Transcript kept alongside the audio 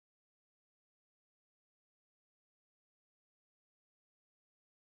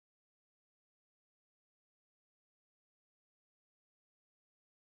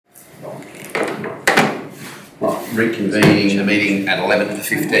reconvening the meeting at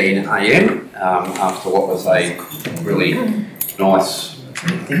 11:15 a.m. After what was a really nice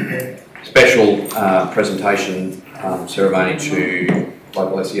special presentation ceremony to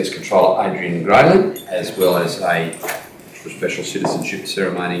local SES controller Adrian Grayling, as well as a special citizenship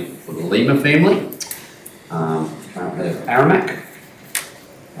ceremony for the Lima family, currently of Aramac.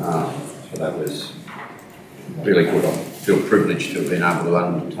 So that was really good. I feel privileged to have been able to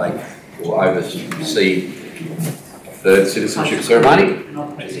undertake or oversee a third citizenship ceremony.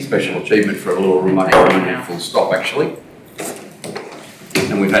 It's a special achievement for a little remote community, full stop actually.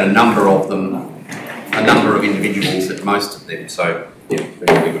 And we've had a number of them, a number of individuals at most of them, so yeah,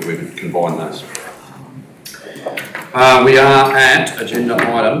 really good we would combine those. We are at agenda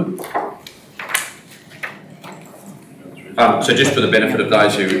item. So just for the benefit of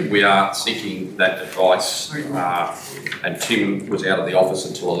those who we are seeking that advice, and Tim was out of the office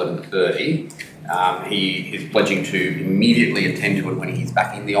until 11:30. He is pledging to immediately attend to it when he's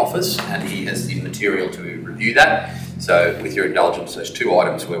back in the office, and he has the material to review that. So with your indulgence, there's two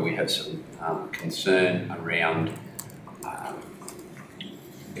items where we have some concern around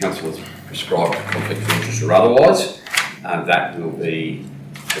councillors prescribed conflict of interest or otherwise. That will be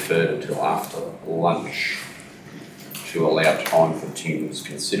deferred until after lunch to allow time for Tim's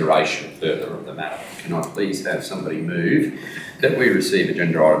consideration further of the matter. Can I please have somebody move that we receive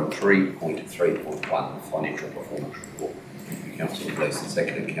agenda item 3.3.1, financial performance report? Thank you, Councillor Gleeson,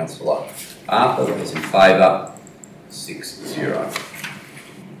 seconded Councillor Arthur. Those in favour, 6-0.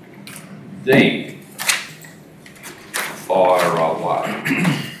 Dean, fire away.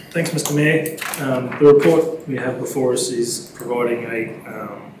 Thanks, Mr. Mayor. The report we have before us is providing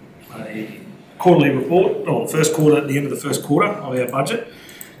a quarterly report, or first quarter, at the end of the first quarter of our budget.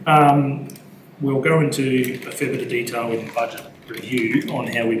 We'll go into a fair bit of detail in the budget review on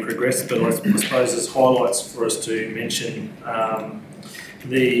how we progress, but I suppose as highlights for us to mention,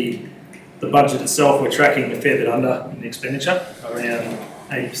 the budget itself, we're tracking a fair bit under in the expenditure, around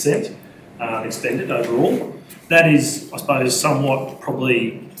 80% expended overall. That is, I suppose, somewhat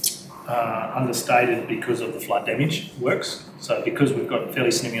probably understated because of the flood damage works. So because we've got a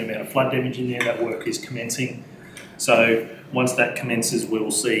fairly significant amount of flood damage in there, that work is commencing. So once that commences, we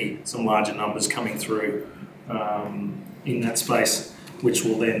will see some larger numbers coming through in that space, which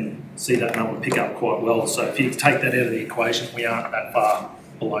will then see that number pick up quite well. So if you take that out of the equation, we aren't that far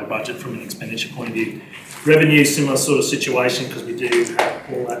below budget from an expenditure point of view. Revenue, similar sort of situation, because we do have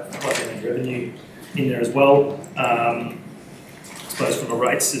all that flood damage revenue in there as well. I suppose from the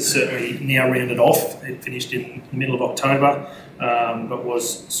rates, it's certainly now rounded off. It finished in the middle of October, but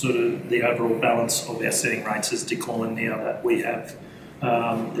was sort of the overall balance of our setting rates has declined now that we have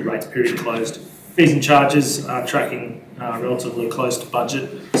the rates period closed. Fees and charges are tracking relatively close to budget,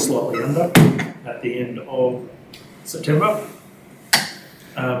 slightly under at the end of September.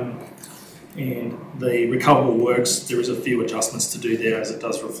 And the recoverable works, there is a few adjustments to do there as it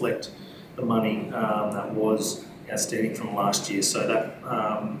does reflect the money that was outstanding from last year, so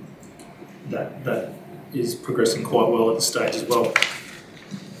that is progressing quite well at this stage as well.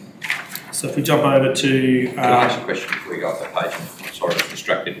 So if we jump over to... Can I ask a question before we go off that page? I'm sorry, I was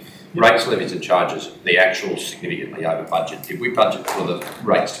distracted. Rates, levies and charges, the actual significantly over budget. Did we budget for the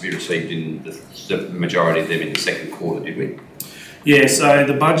rates to be received in the majority of them in the second quarter, did we? Yeah, so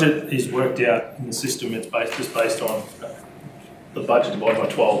the budget is worked out in the system. It's just based on the budget divided by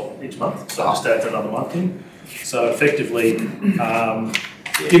 12 each month, so just adds another month in. So effectively,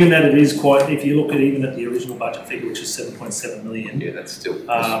 given that it is quite, if you look at even at the original budget figure, which is 7.7 million, yeah, that's still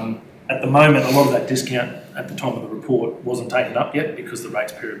at the moment, a lot of that discount at the time of the report wasn't taken up yet because the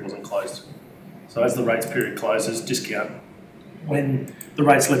rates period wasn't closed. So as the rates period closes, discount, when the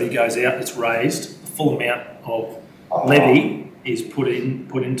rates levy goes out, it's raised, the full amount of levy is put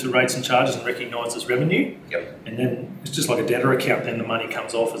into rates and charges and recognised as revenue. Yep. And then it's just like a debtor account, then the money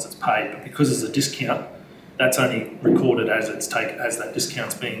comes off as it's paid. But because it's a discount, that's only recorded as that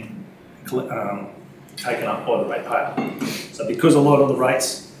discount's being taken up by the ratepayer. So because a lot of the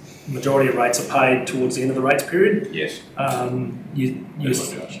rates, majority of rates are paid towards the end of the rates period, yes,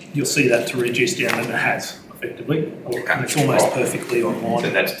 you'll see that to reduce down, and it has effectively. Okay. And it's almost perfectly online.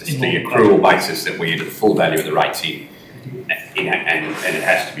 So that's just the accrual basis that we enter the full value of the rates in and it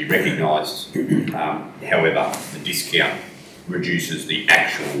has to be recognised. However, the discount reduces the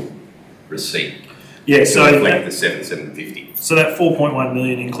actual receipt. Yeah, so reflect the 7,750. So that 4.1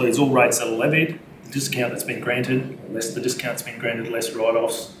 million includes all rates that are levied, the discount that's been granted, less the discount's been granted, less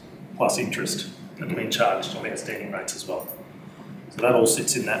write-offs, plus interest that's been charged on outstanding rates as well. So that all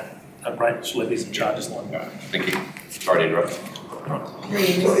sits in that rates, levies and charges line. Thank you. Sorry to interrupt.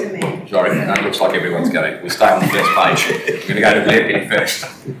 Sorry, no, it looks like everyone's going. We'll stay on the first page. We're going to go to the deputy first.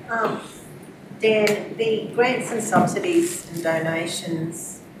 Dan, the grants and subsidies and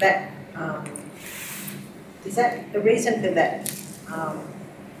donations, that is that the reason for that?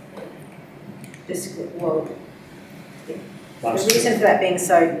 The reason for that being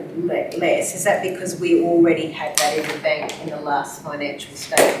so less, is that because we already had that in the bank in the last financial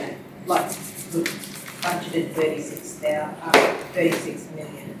statement, like we budgeted 36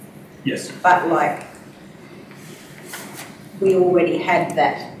 million. Yes. But like we already had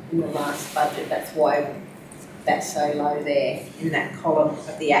that in the last budget, that's why that's so low there in that column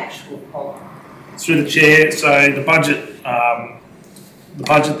of the actual column. Through the chair, so the budget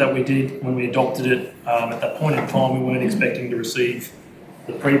that we did when we adopted it, at that point in time, we weren't expecting to receive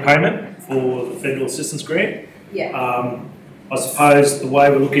the prepayment for the federal assistance grant. Yeah. I suppose the way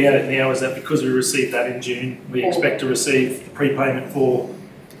we're looking at it now is that because we received that in June, we expect to receive the prepayment for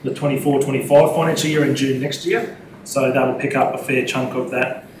the 24-25 financial year in June next year. So that'll pick up a fair chunk of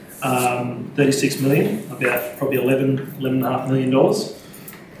that 36 million, about probably $11.5 million.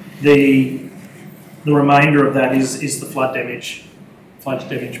 The remainder of that is the flood damage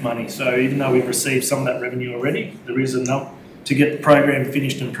money. So even though we've received some of that revenue already, there is enough to get the program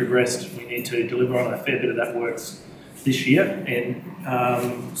finished and progressed. We need to deliver on a fair bit of that works this year, and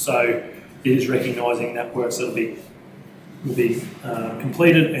so it is recognising that works that will be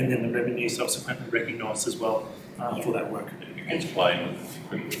completed, and then the revenue subsequently recognised as well for that work. Explain.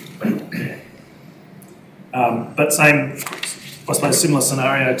 But same, I suppose, similar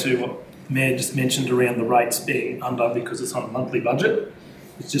scenario to what Mayor just mentioned around the rates being under because it's on a monthly budget.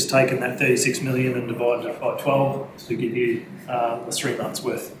 It's just taken that 36 million and divided it by 12 to give you the 3 months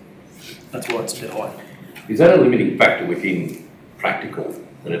worth. That's why it's a bit high. Is that a limiting factor within practical,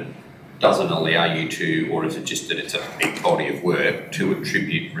 that it doesn't allow you to, or is it just that it's a big body of work to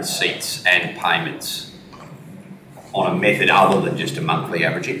attribute receipts and payments on a method other than just a monthly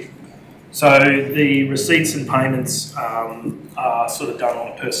averaging? So the receipts and payments are sort of done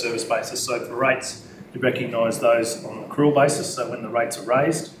on a per service basis. So for rates, you recognise those on an accrual basis. So when the rates are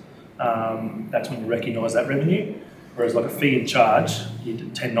raised, that's when you recognise that revenue. Whereas like a fee and charge, you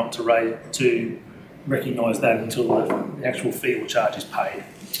tend not to recognise that until the actual fee or charge is paid.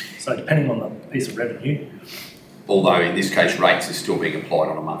 So depending on the piece of revenue. Although in this case, rates are still being applied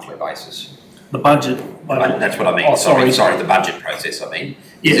on a monthly basis. The budget. That's what I mean. Oh, sorry, the budget process, I mean.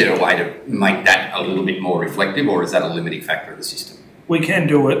 Is there a way to make that a little bit more reflective, or is that a limiting factor of the system? We can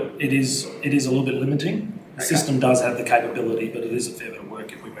do it. It is a little bit limiting. The system does have the capability, but it is a fair bit of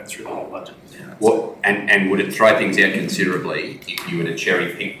work if we went through the whole budget. What and would it throw things out considerably if you were to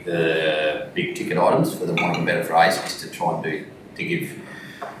cherry pick the big ticket items, for the want of a better phrase, just to try and to give,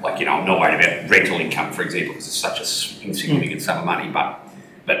 like, you know, I'm not worried about rental income, for example, because it's such an insignificant sum of money, but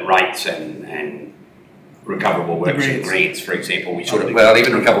rates and recoverable works and grants, for example, we sort of, well,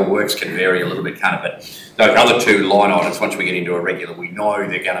 even recoverable works can vary a little bit, can't it? But those other two line items, once we get into a regular, we know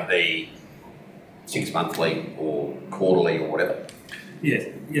they're going to be 6 monthly or quarterly or whatever. Yeah,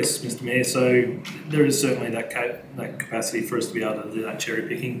 yes, Mr. Mayor. So there is certainly that capacity for us to be able to do that cherry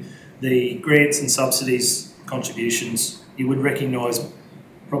picking. The grants and subsidies contributions, you would recognise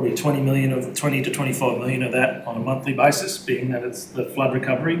probably 20 to 25 million of that on a monthly basis, being that it's the flood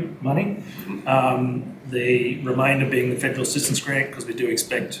recovery money. The remainder being the federal assistance grant, because we do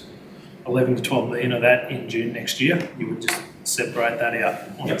expect 11 to 12 million of that in June next year. You would just separate that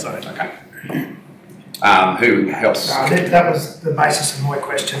out on its own. Okay. Who helps? That was the basis of my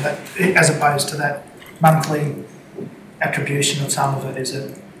question, that as opposed to that monthly attribution of some of it, is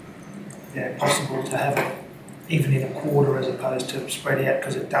it possible to have it even in a quarter as opposed to spread out,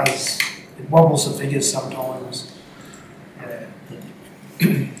 because it wobbles the figures sometimes.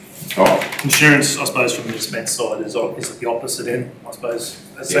 Insurance, I suppose, from the expense side is at the opposite end. I suppose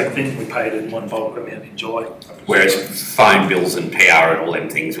the same thing, we paid in one bulk amount in July. Whereas phone bills and power and all them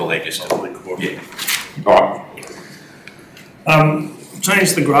things, well, they're just all right.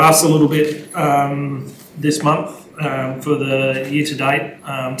 Changed the graphs a little bit this month for the year to date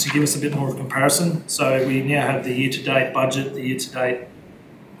to give us a bit more of a comparison. So we now have the year to date budget, the year to date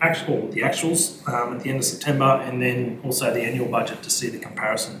actuals at the end of September, and then also the annual budget to see the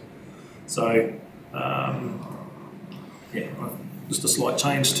comparison. So just a slight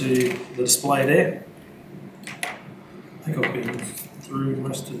change to the display there. I think I've been through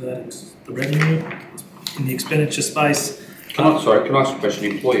most of that. It's the revenue in the expenditure space. Can I ask a question?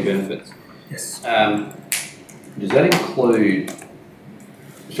 Employee benefits. Yes. Does that include?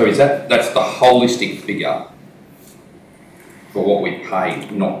 So that's the holistic figure for what we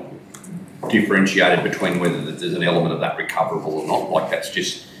paid, not differentiated between whether there's an element of that recoverable or not. Like that's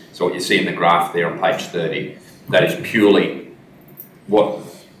just, so what you see in the graph there on page 30, that is purely what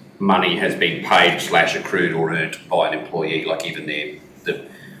money has been paid / accrued or earned by an employee, like even the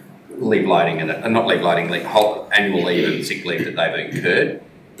leave loading and not leave loading, whole annual leave and sick leave that they've incurred.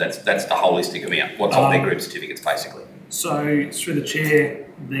 That's the holistic amount. What's on their group certificates, basically. So through the chair,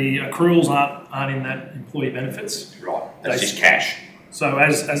 the accruals aren't in that employee benefits. Right. That's just cash. So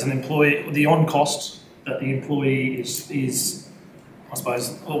as an employee, the on cost that the employee is I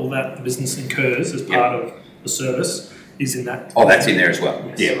suppose all that the business incurs as part of the service is in that. Oh, that's in there as well.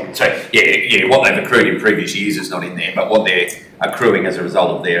 Yes. Yeah. So yeah, what they've accrued in previous years is not in there, but what they're accruing as a result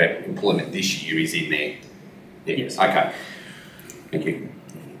of their employment this year is in there. Yeah. Yes. Okay. Thank you.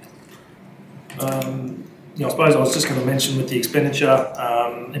 I suppose I was just going to mention with the expenditure,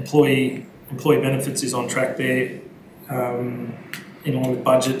 employee benefits is on track there, in line with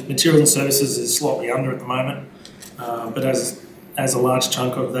budget. Materials and services is slightly under at the moment, but as a large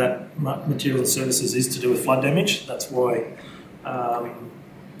chunk of that materials and services is to do with flood damage, that's why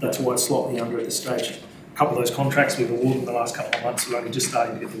it's slightly under at this stage. A couple of those contracts we've awarded in the last couple of months are only just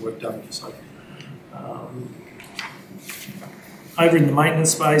starting to get the work done. So. Over in the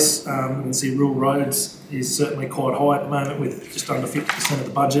maintenance space, you can see rural roads is certainly quite high at the moment, with just under 50% of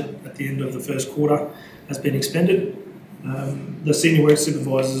the budget at the end of the first quarter has been expended. The senior work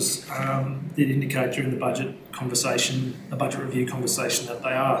supervisors did indicate during the budget review conversation, that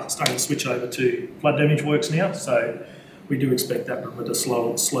they are starting to switch over to flood damage works now. So we do expect that number to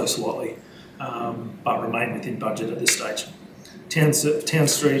slow slightly, but remain within budget at this stage. Town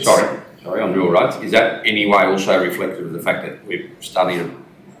streets. Sorry, on rural roads, is that any way also reflective of the fact that we're starting to,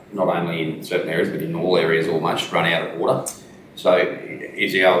 not only in certain areas, but in all areas almost, run out of water? So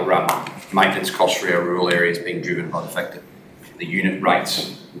is our maintenance costs for our rural areas being driven by the fact that the unit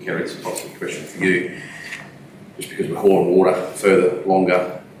rates, and Kerry, it's a possible question for you, just because we're hauling water further,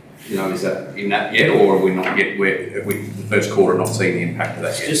 longer, is that in that yet, or are we not yet, the first quarter not seeing the impact of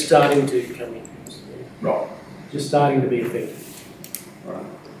that yet? Just starting to come in. Right. Just starting to be effective. Right.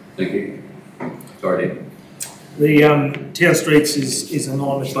 Thank you. Sorry, Dave. The town streets is in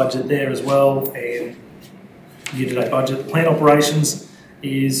line with budget there as well, and year-to-date budget. Plant operations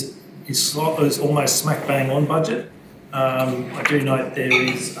is almost smack bang on budget. I do note there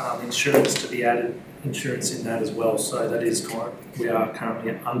is insurance to be added, insurance in that as well. So that is we are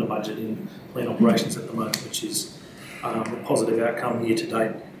currently under budget in plant operations at the moment, which is a positive outcome year to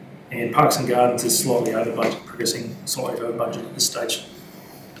date. And parks and gardens is slightly over budget, progressing slightly over budget at this stage.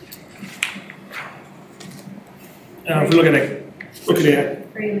 If we look at it.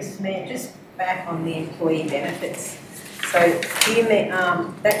 Mr. Mayor, just back on the employee benefits. So do you mean,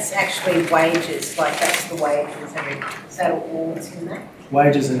 that's actually wages, like that's the wages, is that all that's in that?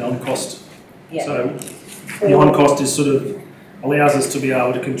 Wages and on-cost. Yeah. So the on-cost is sort of allows us to be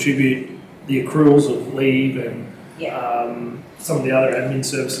able to contribute the accruals of leave and some of the other admin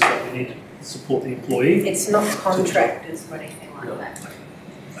services that we need to support the employee. It's not contractors or anything like that?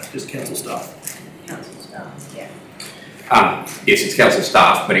 That's just council staff. Council staff, yeah. Yes, it's council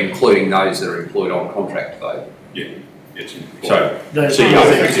staff, but including those that are employed on contract though. Yeah, it's So, those CEO,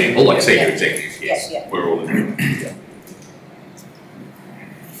 for example, like senior executives, yes. Yeah. we're all in it.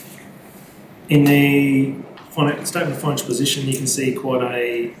 In the statement of financial position, you can see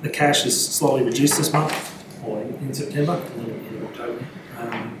the cash is slightly reduced this month, or in September, and then in October.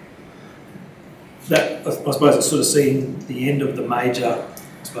 That, I suppose, it's sort of seen the end of the major,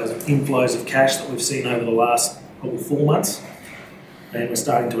 inflows of cash that we've seen over the last probably 4 months, and we're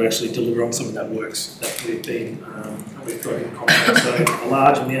starting to actually deliver on some of that works that we've got in contract. So a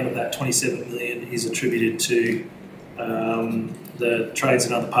large amount of that 27 million is attributed to the trades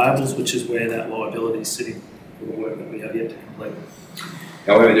and other payables, which is where that liability is sitting for the work that we have yet to complete.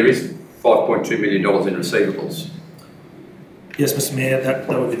 However, there is $5.2 million in receivables. Yes, Mr. Mayor, that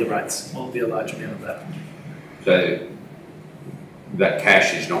would be the rates. Will be a large amount of that. So that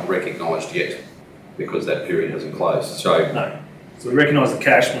cash is not recognised yet because that period hasn't closed. So no. So we recognise the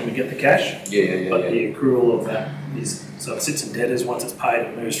cash when we get the cash. But the accrual of that is, so it sits in debtors. Once it's paid,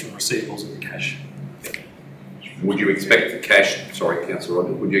 it moves from receivables into cash. Would you expect the cash, sorry, Councillor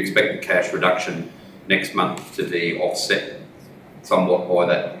Rodgers, would you expect the cash reduction next month to be offset somewhat by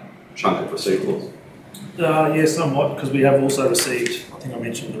that chunk of receivables? Yeah, somewhat, because we have also received, I think I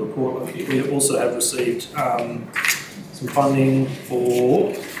mentioned in the report, we also have received some funding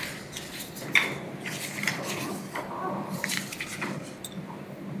for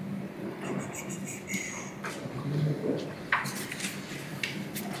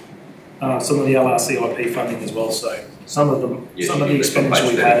some of the LRCIP funding as well. So some of the Yes, some of the it's on expenditure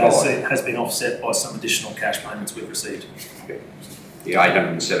page we've had 35. has been offset by some additional cash payments we've received. The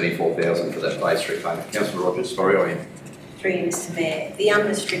 874,000 for that phase 3 payment. Councillor Rogers, sorry, I am. Through you, Mr Mayor, the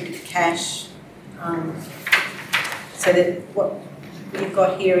unrestricted cash, so that what you've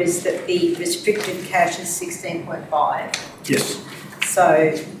got here is that the restricted cash is 16.5. Yes,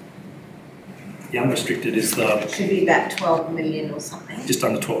 So the unrestricted is it should be about 12 million or something. just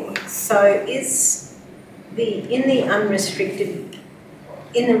under 12 million. So is in the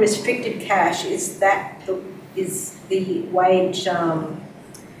restricted cash, is the wage, like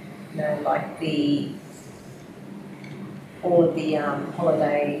all of the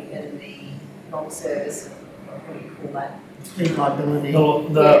holiday and the long service, what do you call that? Liability. I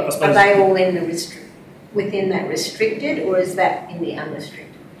suppose Are they all in the within that restricted, or is that in the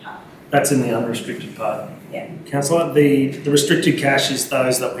unrestricted part? that's in the unrestricted part. Yeah. Councillor, the restricted cash is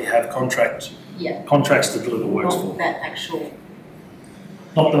those that we have contracts to deliver works Not for, that actual,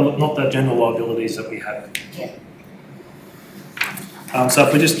 not the general liabilities that we have. yeah. So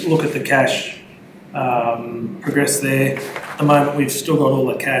if we just look at the cash progress there, at the moment we've still got all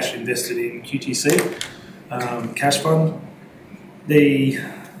the cash invested in QTC cash fund. The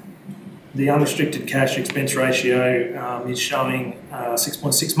unrestricted cash expense ratio is showing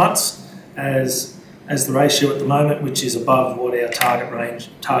 6.6 months as the ratio at the moment, which is above what our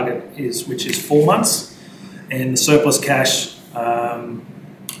target is, which is 4 months, and the surplus cash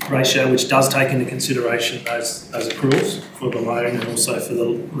ratio, which does take into consideration those accruals for the loan and also for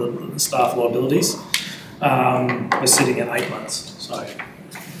the staff liabilities, we're sitting at 8 months. So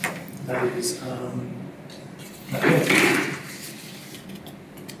that is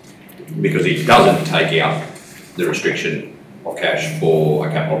Because it doesn't take out the restriction of cash for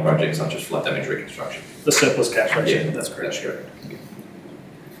a capital project such as flood damage reconstruction. the surplus cash ratio. Yeah, That's correct. That's correct.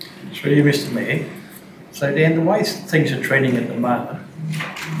 Through you, Mr Mayor. So Dan, the way things are trending at the moment,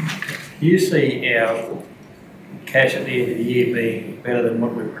 do you see our cash at the end of the year being better than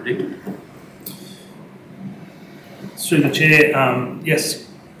what we predicted? Through the chair, yes,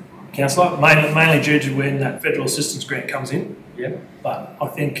 councillor, mainly due to when that federal assistance grant comes in. Yep. But I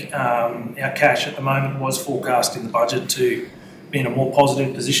think our cash at the moment was forecast in the budget to be in a more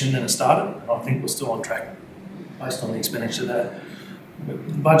positive position than it started. I think we're still on track based on the expenditure there. The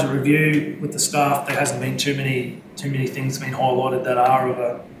budget review with the staff, there hasn't been too many things been highlighted that are of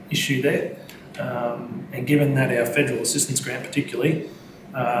an issue there. And given that our federal assistance grant particularly,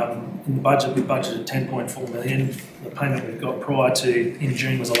 in the budget we budgeted 10.4 million. The payment we've got prior to in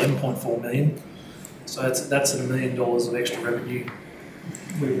June was 11.4 million. So that's $1 million of extra revenue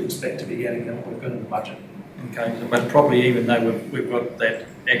we would expect to be getting than what we've got in the budget. Okay, but probably even though we've got that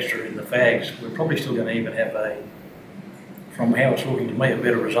extra in the fags, we're probably still going to even have from how it's looking to me, a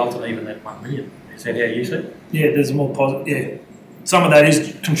better result than even that 1 million. Is that how you see it? Yeah, there's a more positive. Yeah, some of that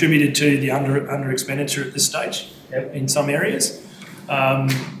is contributed to the under expenditure at this stage. Yep. In some areas,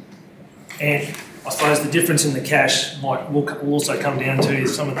 and I suppose the difference in the cash will also come down to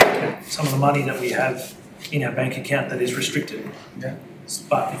some of the money that we have in our bank account that is restricted. Yeah.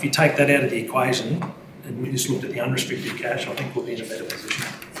 But if you take that out of the equation and we just looked at the unrestricted cash, I think we'll be in a better position.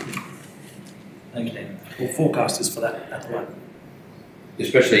 Thanks, Dan. Well, forecast is for that at the moment.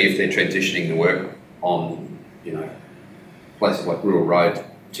 Especially if they're transitioning the work on, places like Rural Road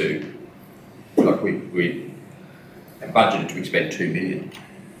to, like we budgeted to expend 2 million.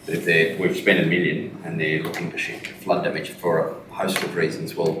 But if we've spent $1 million and they're looking to shift to flood damage for a host of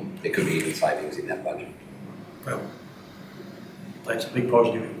reasons, well, there could be even savings in that budget. Well, that's a big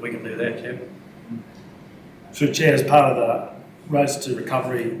positive if we can do that, yeah. So, Chair, as part of the Roads to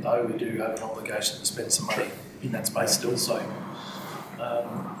Recovery, though, we do have an obligation to spend some money in that space still. So,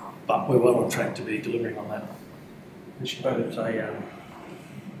 but we're well on track to be delivering on that. I suppose it's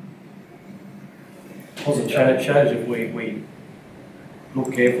it shows if we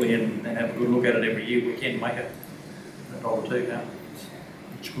look carefully and have a good look at it every year, we can make it $1 or $2 now.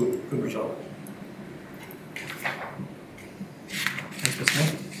 It's good result. Thanks, Mr.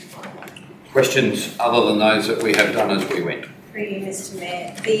 Mayor. Questions other than those that we have done as we went? Through you, Mr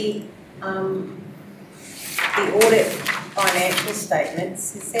Mayor, the audit financial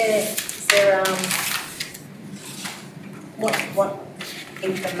statements, is there what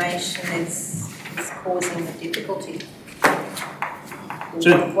information is causing the difficulty?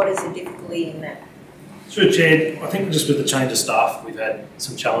 Sure. What is the difficulty in that? Through the Chair, I think just with the change of staff, we've had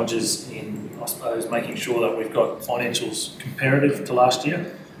some challenges in, I suppose, making sure that we've got financials comparative to last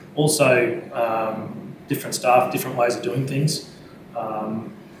year. Also, different staff, different ways of doing things.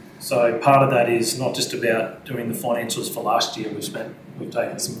 So part of that is not just about doing the financials for last year. We've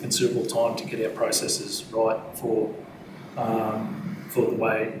taken some considerable time to get our processes right for the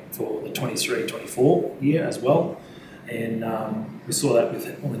 23-24 year as well. And we saw that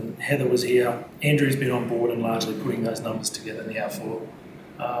when Heather was here. Andrew's been on board and largely putting those numbers together now for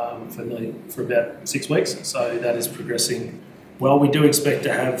about 6 weeks. So that is progressing well. We do expect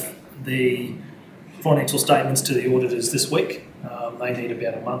to have the financial statements to the auditors this week. They need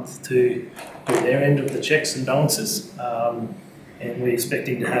about a month to do their end of the checks and balances. And we're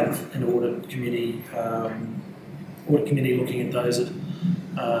expecting to have an audit committee looking at those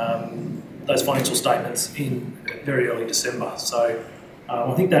financial statements in very early December. So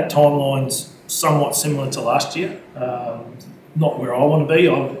I think that timeline's somewhat similar to last year. Not where I want to be.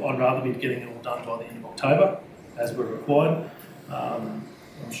 I'd rather be getting it all done by the end of October, as we're required. I'm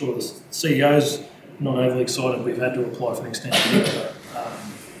sure the CEO's not overly excited we've had to apply for an extended leave, but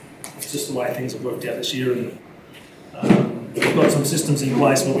it's just the way things have worked out this year. And we've got some systems in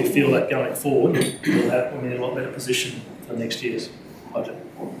place where we feel that going forward we're in a lot better position for next year's budget,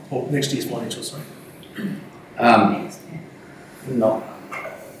 or next year's financial, sorry. Not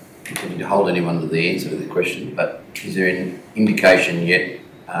intending to hold anyone to the answer to the question, but is there any indication yet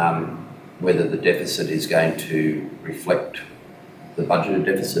whether the deficit is going to reflect the budgeted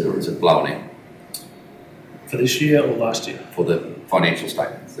deficit, or is it blown out? For this year or last year? For the financial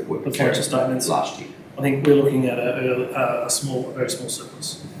statements that were The financial statements last year. I think we're looking at a very small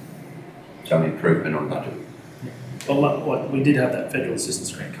surplus. So an improvement on budget. Well, we did have that federal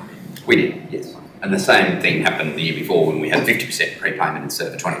assistance grant come in. We did, yes. And the same thing happened the year before when we had 50% prepayment instead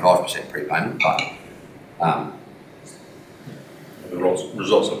of a 25% prepayment, but The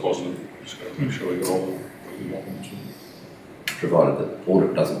results are positive, just got to make sure we got all the documents. provided that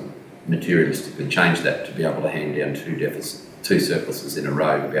audit doesn't materialistically change that, to be able to hand down two surpluses in a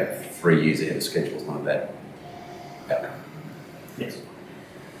row about 3 years ahead of schedule is not a bad outcome. Yes.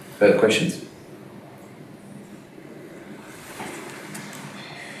 Further questions?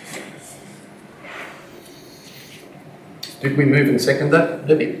 Did we move and second that,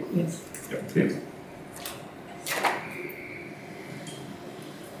 Debbie? Yes. Yes.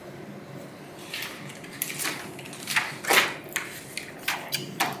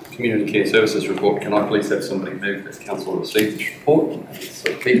 Community Care Services report. Can I please have somebody move that council receive this report?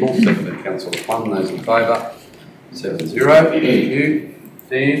 So people, seconded Councillor Plum. Those in favour? 7-0. Thank you.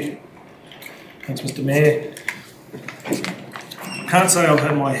 Dan? Thanks, Mr. Mayor. Can't say I've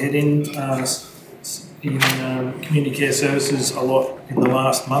had my head in community care services a lot in the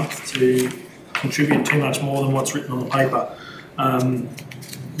last month to contribute too much more than what's written on the paper.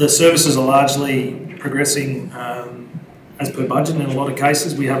 The services are largely progressing as per budget in a lot of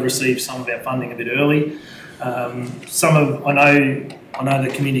cases. We have received some of our funding a bit early. I know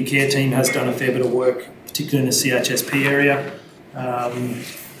the community care team has done a fair bit of work, particularly in the CHSP area.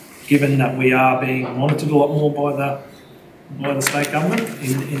 Given that we are being monitored a lot more by the state government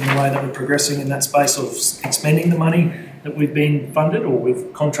in the way that we're progressing in that space of expending the money that we've been funded or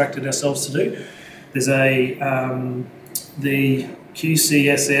we've contracted ourselves to do. There's the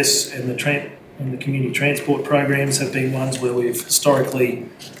QCSS and the community transport programs have been ones where we've historically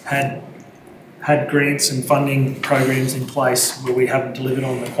had grants and funding programs in place where we haven't delivered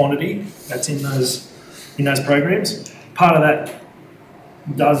on the quantity that's in those programs. Part of that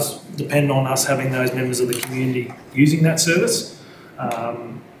does depend on us having those members of the community using that service.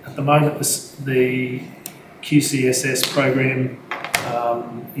 At the moment, the QCSS program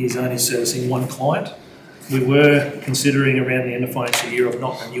is only servicing one client. We were considering around the end of financial year of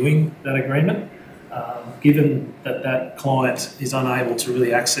not renewing that agreement, given that client is unable to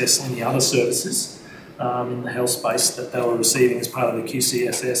really access any other services in the health space that they were receiving as part of the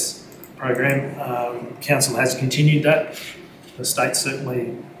QCSS program. Council has continued that. The state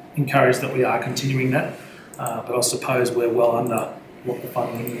certainly encouraged that we are continuing that, but I suppose we're well under what the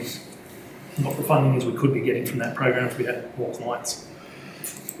funding is we could be getting from that program if we had more clients.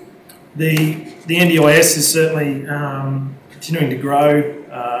 The NDIS is certainly continuing to grow.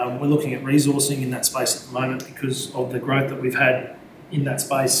 We're looking at resourcing in that space at the moment because of the growth that we've had in that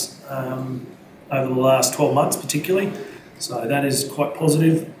space over the last 12 months particularly. So that is quite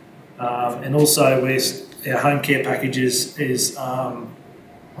positive. And also our home care packages is, I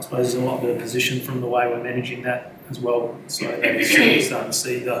suppose, in a lot better position from the way we're managing that as well. So that is starting to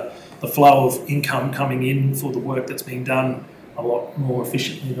see the flow of income coming in for the work that's being done a lot more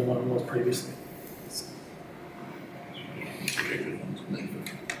efficiently than what it was previously.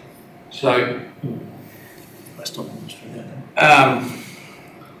 So,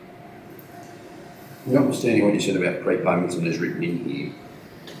 notwithstanding what you said about prepayments and is written in here,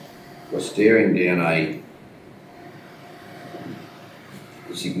 we're staring down a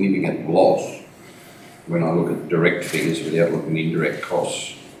significant loss when I look at direct figures without looking at indirect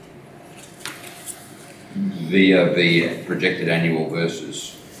costs via the projected annual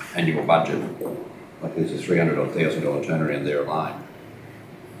versus annual budget. Like there's a $300,000 turnaround there alone.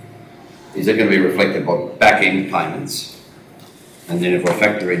 Is that going to be reflected by back-end payments? And then if I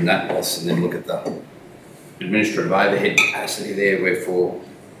factor in that loss and then look at the administrative overhead capacity there, we're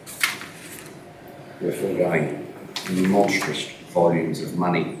going monstrous volumes of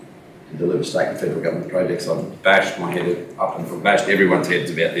money to deliver state and federal government projects. I've bashed my head up and bashed everyone's heads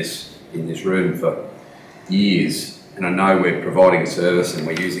about this in this room for years, and I know we're providing a service and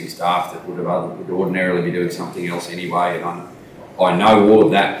we're using staff that would ordinarily be doing something else anyway, and I know all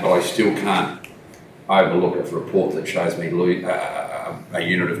of that, but I still can't overlook a report that shows me a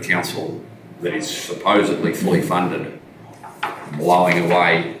unit of council that is supposedly fully funded, blowing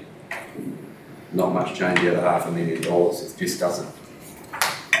away not much change out of $500,000. It just doesn't.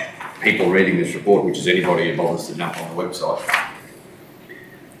 People reading this report, which is anybody who bothers to jump on the website,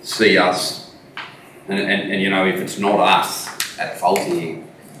 see us, and you know, if it's not us at fault here,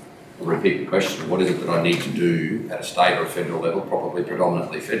 I'll repeat the question, what is it that I need to do at a state or a federal level, probably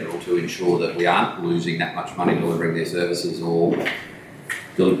predominantly federal, to ensure that we aren't losing that much money delivering their services or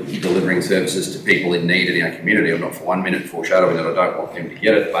delivering services to people in need in our community? I'm not for 1 minute foreshadowing that I don't want them to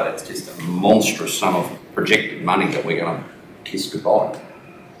get it, but it's just a monstrous sum of projected money that we're going to kiss goodbye.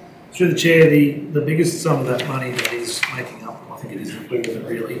 Through the chair, the biggest sum of that money that is making up, I think it is included in it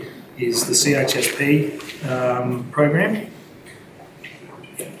really, is the CHSP program.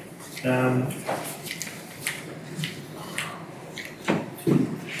 I'll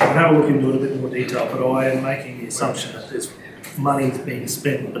have a look into it in a bit more detail, but I am making the assumption that there's money being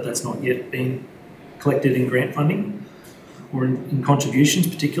spent, but that's not yet been collected in grant funding or in contributions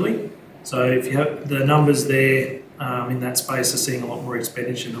particularly. So if you have the numbers there in that space are seeing a lot more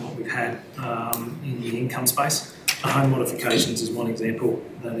expenditure than what we've had in the income space. The home modifications is one example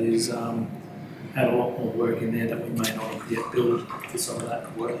that is had a lot more work in there that we may not have yet billed for some of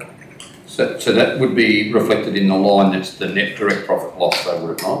that work. So that would be reflected in the line that's the net direct profit loss, though,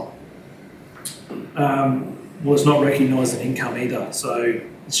 would it not? Well, it's not recognised in income either. So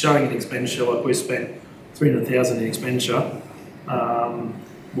it's showing an expenditure, like we spent $300,000 in expenditure.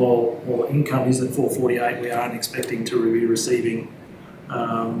 While income is at 448, we aren't expecting to be receiving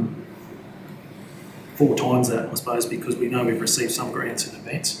 4 times that, I suppose, because we know we've received some grants in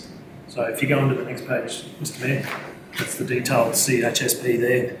advance. So if you go on to the next page, Mr. Mayor, that's the detailed CHSP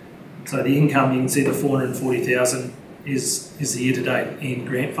there. So the income, you can see the 440,000 is the year to date in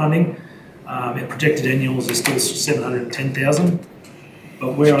grant funding. Our projected annuals are still 710,000.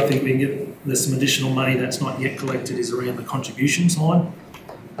 But where I think we can get, there's some additional money that's not yet collected is around the contributions line.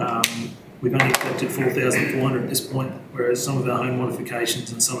 We've only collected 4,400 at this point, whereas some of our home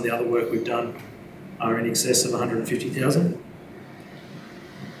modifications and some of the other work we've done are in excess of 150,000.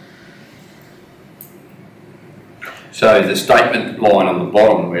 So the statement line on the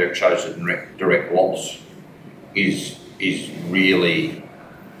bottom where it shows the direct loss is really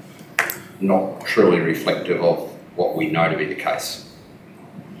not truly reflective of what we know to be the case.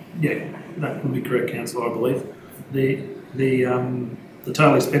 Yeah, that would be correct, Councillor, I believe. The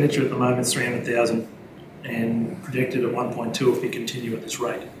total expenditure at the moment is 300,000 and projected at 1.2 if we continue at this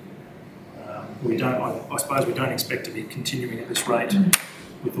rate. I suppose we don't expect to be continuing at this rate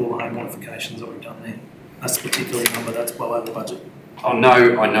with all the home modifications that we've done there. That's a particular number that's well over budget. I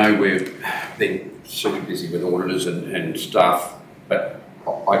know we've been super busy with auditors and staff, but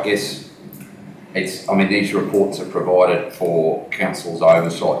I guess these reports are provided for council's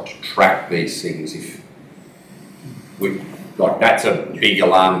oversight to track these things. If that's a big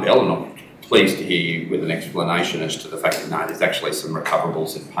alarm bell, and I'm pleased to hear you with an explanation as to the fact that no, there's actually some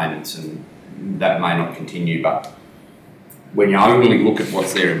recoverables and payments, and that may not continue. But when you only look at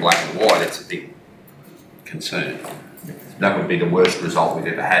what's there in black and white, it's a big concern. That would be the worst result we've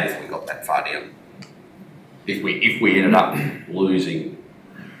ever had if we got that far down. If we ended up losing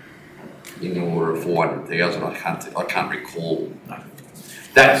in the order of 400,000, I can't recall.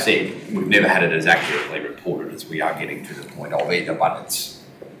 That said, we've never had it as accurately reported as we are getting to the point of either, but it's,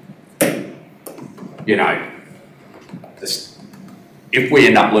 you know, if we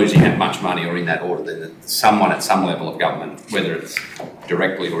end up losing that much money or in that order, then someone at some level of government, whether it's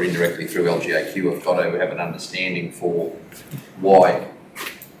directly or indirectly through LGAQ, have got to have an understanding for why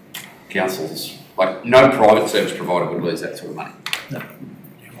councils, like no private service provider would lose that sort of money. No.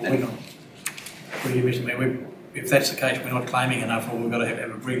 We're not. Mr. Mayor, if that's the case, we're not claiming enough, or we've got to have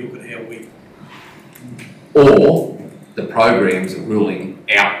a re-look at how we... Or the programs are ruling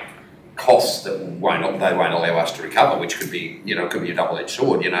out costs that they won't allow us to recover, which could be, you know, could be a double-edged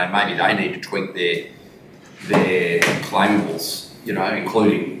sword. You know, maybe they need to tweak their claimables, you know,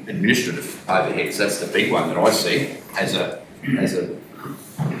 including administrative overheads. That's the big one that I see as a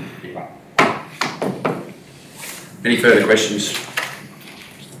big one. Any further questions?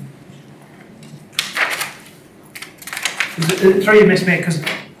 Through you, Mr. Mayor, because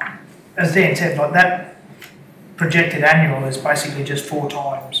as Dan said, like that projected annual is basically just 4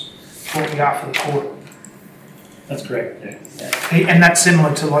 times what we are for the quarter. That's correct, yeah. And that's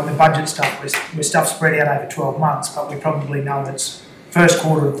similar to like the budget stuff, where stuff's spread out over 12 months, but we probably know it's first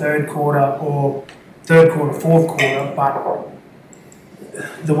quarter and third quarter, or third quarter, fourth quarter, but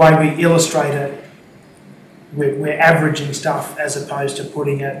the way we illustrate it, we're averaging stuff as opposed to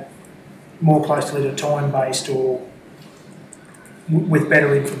putting it more closely to time-based or with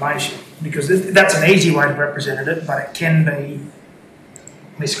better information, because that's an easy way to represent it, but it can be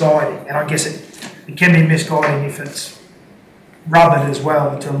misguiding, and I guess it can be misguiding if it's rubbered as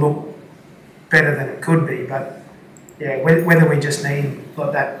well to look better than it could be. But yeah, whether we just need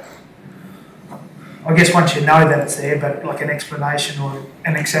like that, I guess once you know that it's there, but like an explanation or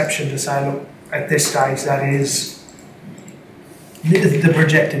an exception to say, look, at this stage that is the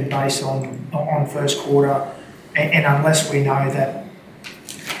projected base on first quarter, and unless we know that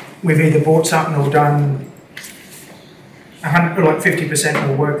we've either bought something or done 100 or like 50%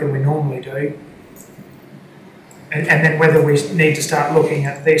 more work than we normally do, and then whether we need to start looking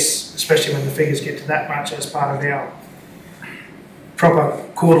at this, especially when the figures get to that much, as part of our proper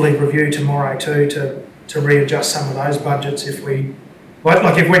quarterly review tomorrow too, to readjust some of those budgets if we,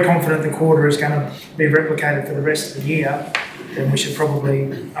 like if we're confident the quarter is going to be replicated for the rest of the year, then we should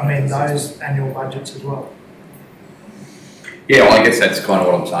probably amend those annual budgets as well. Yeah, well, I guess that's kind of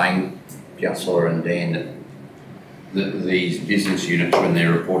what I'm saying, Councillor and Dan, that these business units, when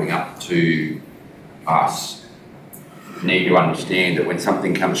they're reporting up to us, need to understand that when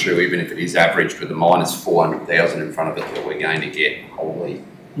something comes through, even if it is averaged with a minus 400,000 in front of it, that we're going to get wholly,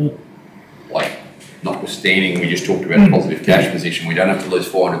 like, notwithstanding, we just talked about a positive cash position, we don't have to lose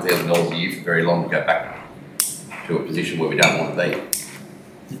 $400,000 a year for very long to go back to a position where we don't want to be.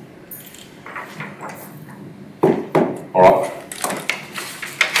 All right.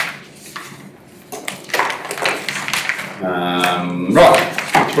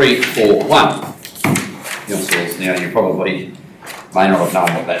 Right, 3, 4, 1. Councillors, now you probably may not have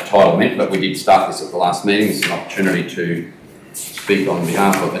known what that title meant, but we did start this at the last meeting. It's an opportunity to speak on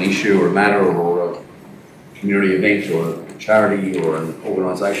behalf of an issue or a matter or a community event or a charity or an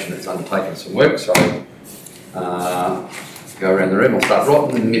organisation that's undertaken some work. So go around the room. I'll start right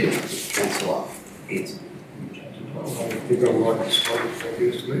in the middle. Councillor Edson.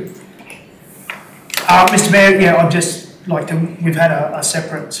 Mr. Mayor, yeah, I'd just like to, we've had a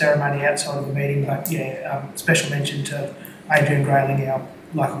separate ceremony outside of the meeting, but yeah, special mention to Adrian Grayling, our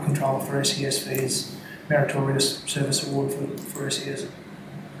local controller for SES, for his meritorious service award for SES.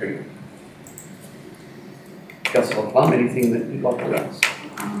 Very good. Councillor Plum, anything that you'd like to ask?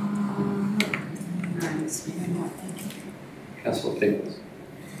 No, Mr. Mayor, no, thank you. Councillor Peebles.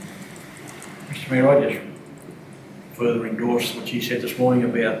 Mr. Mayor, I just further endorse what you said this morning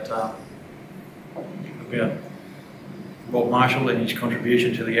about Bob Marshall and his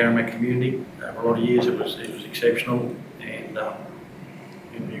contribution to the Aramac community. For a lot of years it was exceptional, and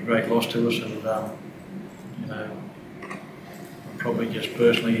it was a great loss to us, and you know, I'm probably just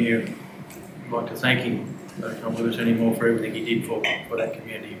personally here like to thank him, not with us anymore, for everything he did for that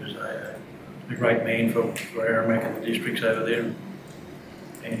community. He was a great man for Aramac and the districts over there,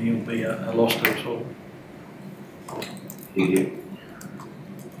 and he'll be a loss to us all. Thank you.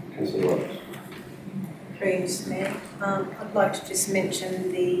 Councillor Roberts. Mr. Mayor. I'd like to just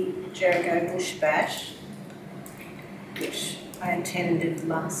mention the Jericho Bush Bash, which I attended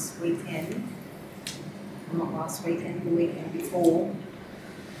last weekend. Not last weekend, the weekend before.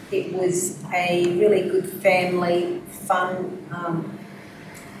 It was a really good family fun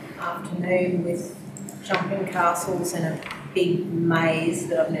afternoon with jumping castles and a big maze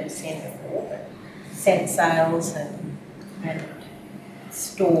that I've never seen before, but scent sales and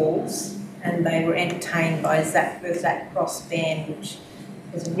stalls, and they were entertained by the Zach Cross band, which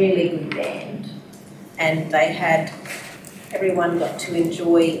was a really good band, and they had, everyone got to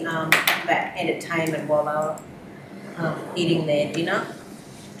enjoy that entertainment while they were eating their dinner,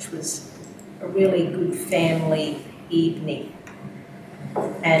 which was a really good family evening.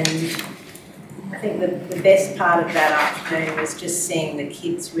 And I think the best part of that afternoon was just seeing the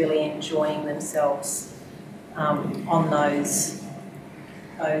kids really enjoying themselves on those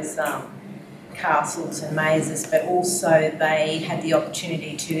castles and mazes, but also they had the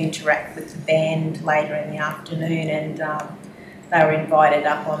opportunity to interact with the band later in the afternoon, and they were invited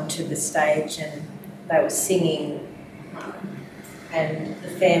up onto the stage and they were singing, and the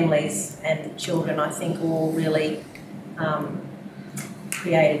families and the children, I think, all really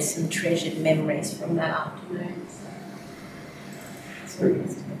created some treasured memories from that afternoon.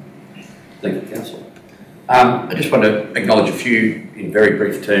 Thank you, Councillor. I just want to acknowledge a few, in very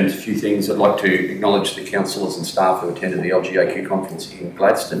brief terms, a few things. I'd like to acknowledge the councillors and staff who attended the LGAQ conference in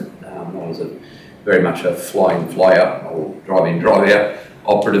Gladstone. I was very much a fly-in, fly-out, or drive-in, drive-out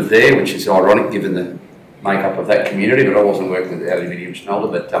operative there, which is ironic given the makeup of that community, but I wasn't working with aluminium Schneider,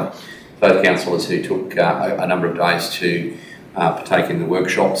 but those councillors who took a number of days to partake in the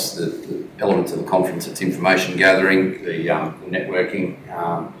workshops, the elements of the conference, its information gathering, the networking,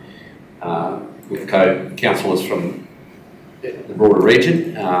 with co-councillors from the broader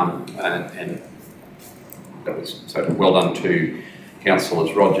region, and that was so well done to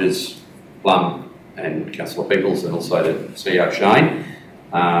Councillors Rogers, Plum and Councillor Peoples, and also to CEO Shane.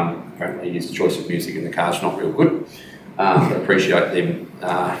 Apparently his choice of music in the car is not real good, but appreciate them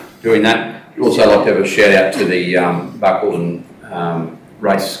doing that. I'd also like to have a shout out to the Barcaldine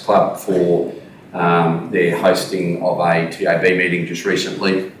Race Club for their hosting of a TAB meeting just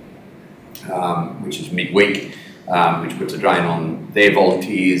recently, which is midweek, which puts a drain on their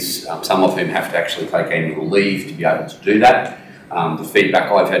volunteers, some of whom have to actually take annual leave to be able to do that. The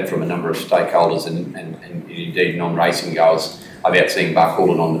feedback I've had from a number of stakeholders and indeed non-racing goers about seeing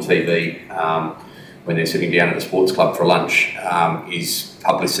Barcaldine on the TV when they're sitting down at the sports club for lunch is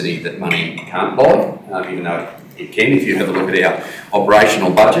publicity that money can't buy, even though it can. If you have a look at our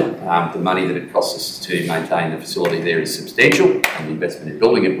operational budget, the money that it costs us to maintain the facility there is substantial, and the investment in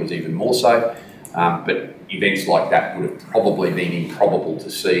building it was even more so. But events like that would have probably been improbable to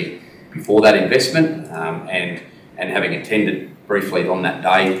see before that investment, and having attended briefly on that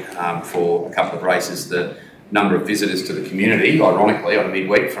day for a couple of races, the number of visitors to the community, ironically, on a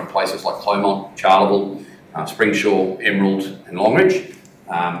midweek from places like Clomont, Charleville, Springshaw, Emerald and Longridge,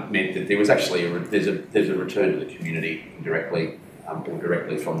 meant that there was actually there's a return to the community indirectly or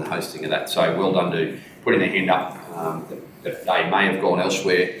directly from the hosting of that. So well done to putting their hand up that they may have gone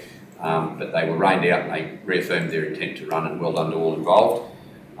elsewhere, but they were reined out and they reaffirmed their intent to run, and well done to all involved.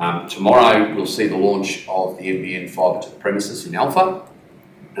 Tomorrow we'll see the launch of the NBN fibre to the premises in Alpha,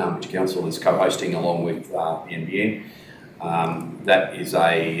 which Council is co-hosting along with the NBN. That is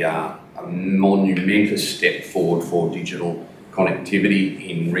a monumentous step forward for digital connectivity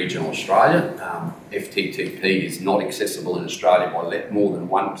in regional Australia. FTTP is not accessible in Australia by more than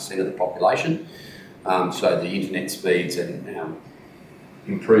 1% of the population. So the internet speeds and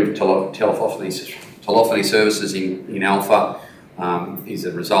improved telephony services in Alpha is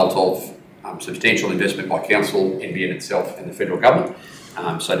a result of substantial investment by Council, NBN itself and the federal government.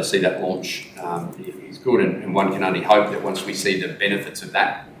 So to see that launch is good, and one can only hope that once we see the benefits of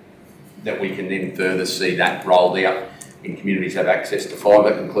that, that we can then further see that rolled out in communities have access to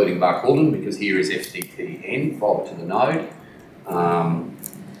fibre, including Barcaldine, because here is FTTN, fibre to the node.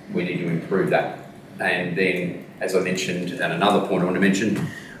 We need to improve that. And then, as I mentioned, and another point I want to mention,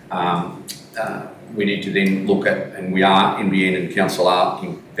 we need to then look at, and we are, NBN and Council are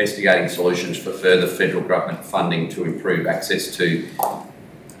investigating solutions for further federal government funding to improve access to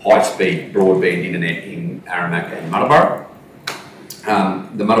high-speed broadband internet in Aramac and Muttaburra.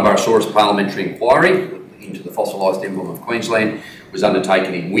 The Muttaburrasaurus parliamentary inquiry into the fossilised emblem of Queensland was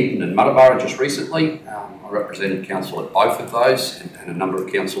undertaken in Winton and Muttaburra just recently. I represented Council at both of those, and a number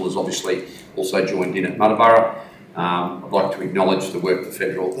of councillors obviously also joined in at Muttaburra. I'd like to acknowledge the work the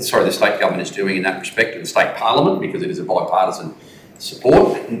state government is doing in that respect, and the state parliament, because it is a bipartisan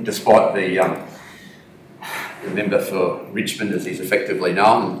support, despite the member for Richmond, as he's effectively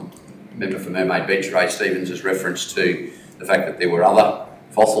known, the member for Mermaid Beach, Ray Stevens, has reference to the fact that there were other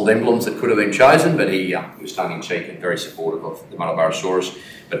fossil emblems that could have been chosen, but he was tongue-in-cheek and very supportive of the Muttaburrasaurus.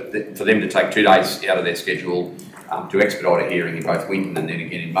 But for them to take 2 days out of their schedule to expedite a hearing in both Winton and then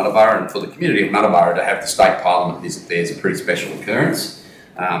again in Muttaburra, and for the community of Muttaburra to have the state parliament visit there is a pretty special occurrence.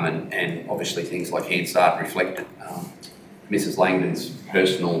 And obviously things like Hansard reflected Mrs Langdon's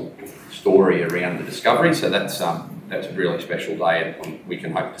personal story around the discovery, so that's a really special day, and we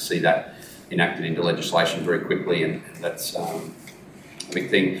can hope to see that enacted into legislation very quickly, and that's a big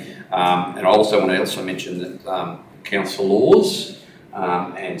thing. And I also want to mention that councillors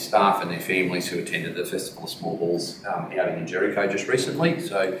and staff and their families who attended the Festival of Small Balls outing in Jericho just recently,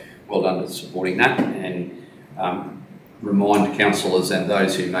 so well done to supporting that, and remind councillors and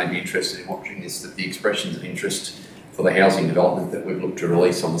those who may be interested in watching this that the expressions of interest for the housing development that we've looked to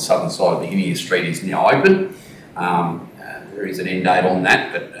release on the southern side of the Hinia Street is now open. There is an end date on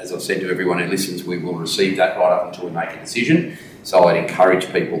that, but as I've said to everyone who listens, we will receive that right up until we make a decision. So I'd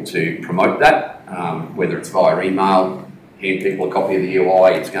encourage people to promote that, whether it's via email, hand people a copy of the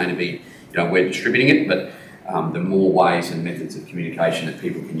UI, it's going to be, we're distributing it, but the more ways and methods of communication that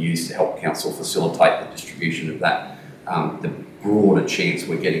people can use to help council facilitate the distribution of that, the broader chance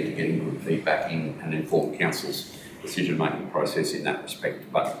we're getting good feedback in and inform council's decision-making process in that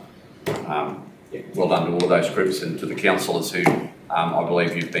respect. But well done to all of those groups and to the councillors who I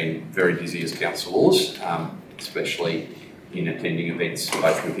believe you've been very busy as councillors, especially in attending events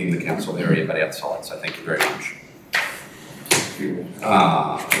both within the council area but outside. So thank you very much.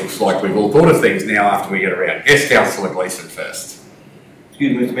 Looks like we've all thought of things now after we get around. Guest Councillor Gleeson first.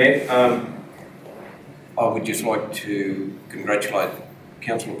 Excuse me, Mr Mayor. I would just like to congratulate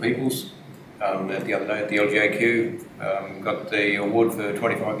Councillor Peoples. The other day at the LGAQ, got the award for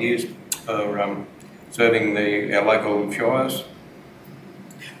 25 years for serving our local shires.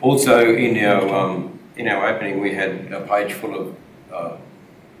 Also, in our opening, we had a page full of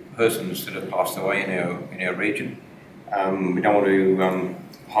persons that have passed away in our region. We don't want to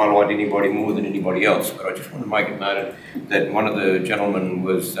highlight anybody more than anybody else, but I just want to make it noted that one of the gentlemen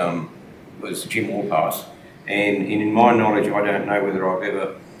was Jim Warpass, and in my knowledge, I don't know whether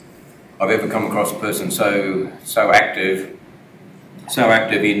I've ever come across a person so active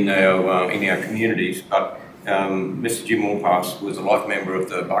in our communities. But Mr. Jim Warpass was a life member of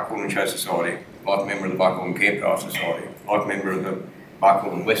the Barcaldine Show Society, life member of the Barcaldine Campfire Society, life member of the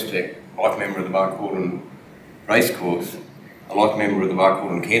Barcaldine Westec, life member of the Barcaldine Racecourse, a life member of the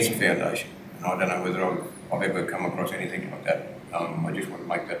Barcaldine Cancer Foundation. And I don't know whether I've ever come across anything like that. I just want to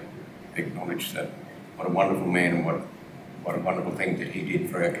make that acknowledge that what a wonderful man and what a wonderful thing that he did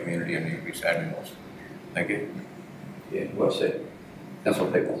for our community, and he'll be sadly lost. Thank you. Yeah, well said.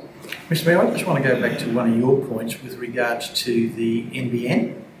 Councillor Peoples. Mr Mayor, I just want to go back to one of your points with regards to the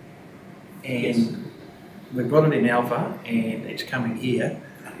NBN. And yes. We've got it in Alpha and it's coming here.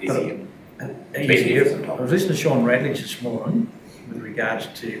 Easier. Easier. I was listening to Sean Radledge this morning with regards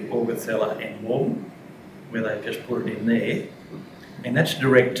to Augathella and Walton, where they've just put it in there. And that's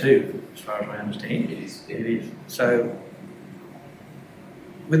direct too, as far as I understand. It is. It is. So,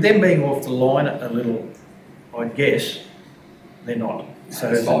 with them being off the line a little, I guess, they're not. So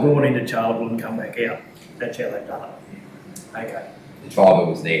That's they've fine. gone into Charleville and come back out. That's how they've done it. Okay. The fibre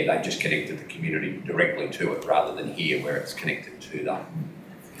was there, they just connected the community directly to it rather than here where it's connected to them.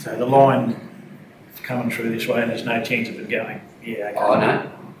 So the line is coming through this way and there's no chance of it going. Yeah, okay. Oh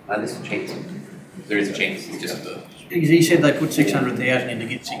no, there's a chance. There is a chance, it's just He said they put 600,000 in to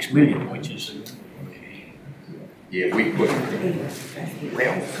get 6 million, which is... yeah, we put 50 in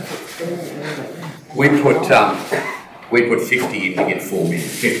to get 4 million,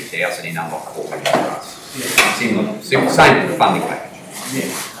 50,000 in unlock 4 million for us. Yeah. Similar, same with the funding package. Yeah,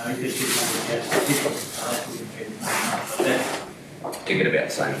 no, because 600,000 They get about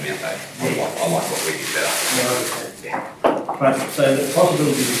the same amount though. I like what we did better. yeah. But so the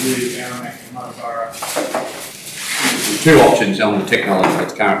possibility to do Aramac and Muttara. There's two options on the technology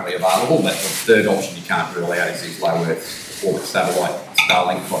that's currently available, but the third option you can't rule out is these low Earth orbit satellite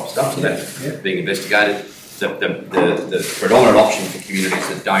Starlink type stuff, so that's being investigated. The predominant option for communities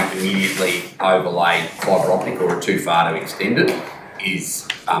that don't immediately overlay fibre optic or are too far to extend it is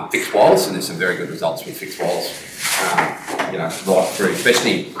fixed wireless, and there's some very good results with fixed wireless. Right through,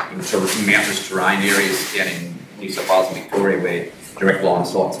 especially in mountainous terrain areas down in New South Wales and Victoria where direct line of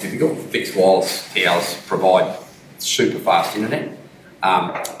sight is difficult. Fixed wireless towers provide super fast internet.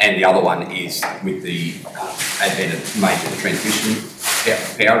 And the other one is with the advent of major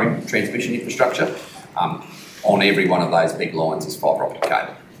transmission infrastructure. On every one of those big lines is fibre optic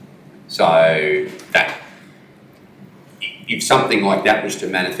cable. So that if something like that was to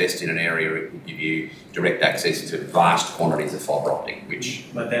manifest in an area, it would give you direct access to vast quantities of fibre optic, which...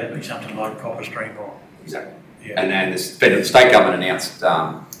 But that would be something like Copper Stream or... Exactly. Yeah. And then the state government announced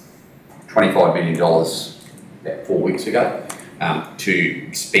 $25 million about 4 weeks ago to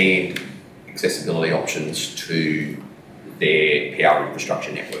expand accessibility options to their power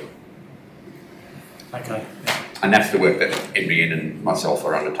infrastructure network. Okay. And that's the work that NBN and myself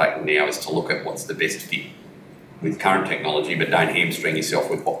are undertaking now, is to look at what's the best fit with current technology, but don't hamstring yourself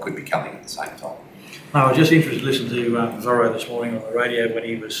with what could be coming at the same time. No, I was just interested to listen to Zorro this morning on the radio when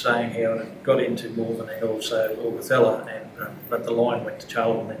he was saying how it got into Malvern and also Augathella, and but the line went to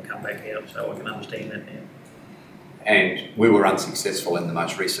Charleville and then come back out, so I can understand that now. And we were unsuccessful in the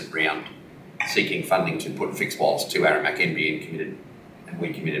most recent round seeking funding to put fixed wireless to Aramac. NBN committed and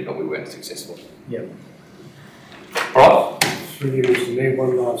we committed, but we weren't successful. Yep. Through you, Mr. Mayor,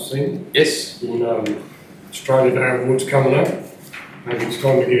 one last thing. Yes. In Australia Day Awards coming up, maybe it's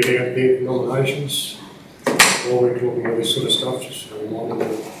time to get it out there for nominations. While we're talking about this sort of stuff, just a reminder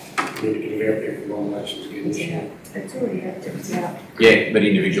that we need to get it out there for nominations again this year. It's already out, it's out. Yeah, but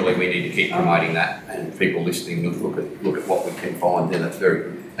individually we need to keep promoting that, and people listening look at what we can find there. That's very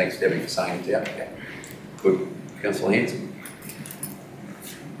good. Thanks, Debbie, for saying it's out. Yeah. Good. Councillor Hanson.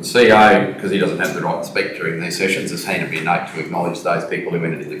 The CEO, because he doesn't have the right to speak during these sessions, has handed me a note to acknowledge those people who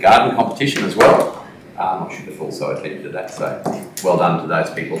entered the garden competition as well. I should have also attended to that, so well done to those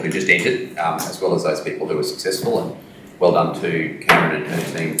people who just entered, as well as those people who were successful, and well done to Cameron and her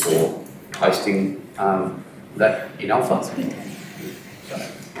team for hosting that in Alpha. So,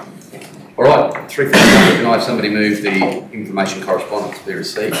 all right, 3:45. Can I have somebody move the information correspondence be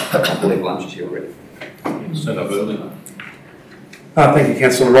received? I believe lunch is here already. Stand up early. Thank you,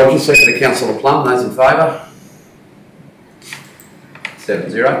 Councillor Rogers. Second to Councillor Plum. Those in favour?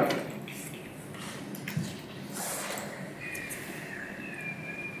 7-0.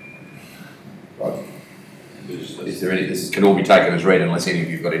 Right. Is there any? This can all be taken as read unless any of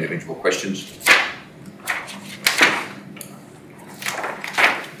you have got individual questions.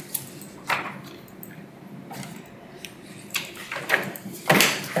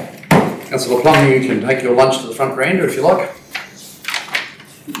 Councillor Plum, you can take your lunch to the front veranda if you like.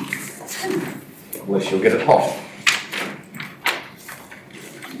 Unless you'll get it hot.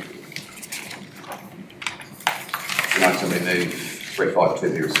 Can I somebody move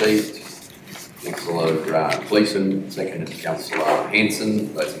 352 be received? Councillor Gleeson, second to Councillor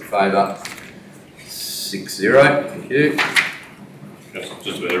Hanson. Those in favour? 6-0. Thank you.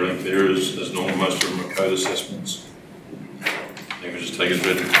 Just about everything there is normal. Most of them are code assessments. I think we just take as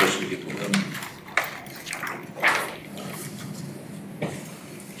read the question to get them done.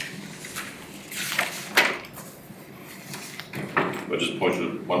 I just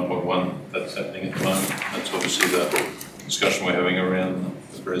pointed at 1.1, that's happening at the moment. That's obviously the discussion we're having around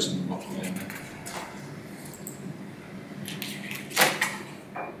the present.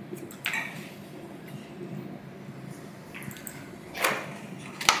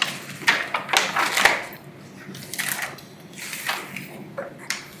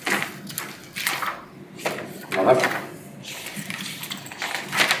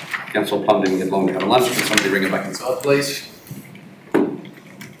 Councillor Plum didn't get long to have a lunch. Can somebody ring her back inside, please? Would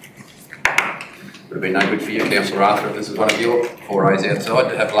have been no good for you, Councillor Arthur, if this is one of your forays outside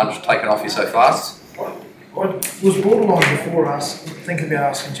to have lunch taken off you so fast. I was borderline before us, thinking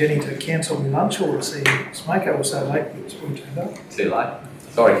about asking Jenny to cancel my lunch order, see Smoko was so late, but it's when turned up. Too late.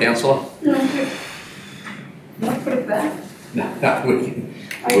 Sorry, Councillor. No, not put it back. No,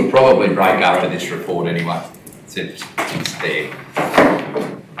 we'll probably break after this report anyway. It's there.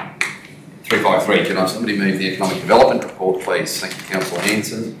 353, can I have somebody move the economic development report, please? Thank you, Councillor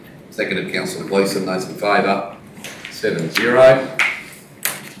Hanson. Seconded Councillor Gleeson. Those in favour? 7-0.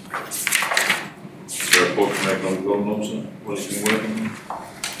 The report from Economic Development Officer, what has been working on?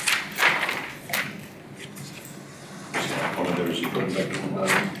 Comment there is putting back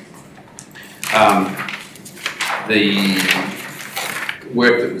on the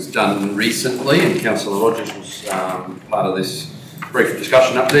work that was done recently, and Councillor Rogers was part of this brief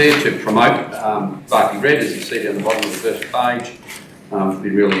discussion up there to promote Barkly Red, as you see down the bottom of the first page. It'll be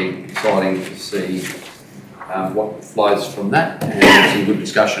really exciting to see what flows from that, and some good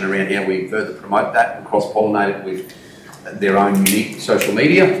discussion around how we further promote that and cross-pollinate it with their own unique social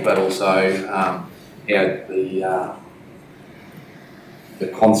media, but also how the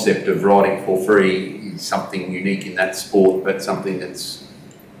concept of riding for free is something unique in that sport, but something that's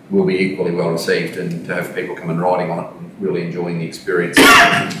will be equally well received, and to have people coming riding on it and really enjoying the experience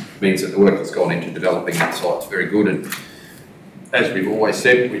means that the work that's gone into developing that site is very good. And as we've always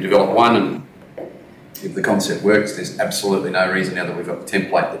said, we develop one, and if the concept works, there's absolutely no reason now that we've got the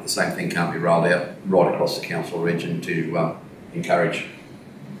template that the same thing can't be rolled out right across the council region to encourage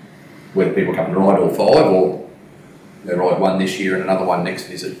whether people come and ride all five, or they ride one this year and another one next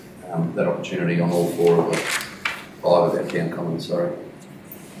visit, that opportunity on all four of the five of our town commons. Sorry.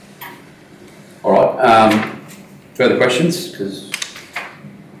 All right. Further questions? Because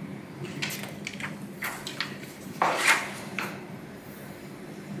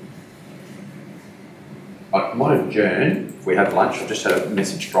I might adjourn if we have lunch. I just had a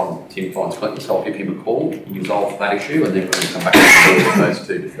message from Tim Fines-Clinton, so I'll give him a call and resolve that issue, and then we're going to come back to those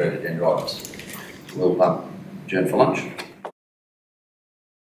two deferred agenda items. We'll adjourn for lunch.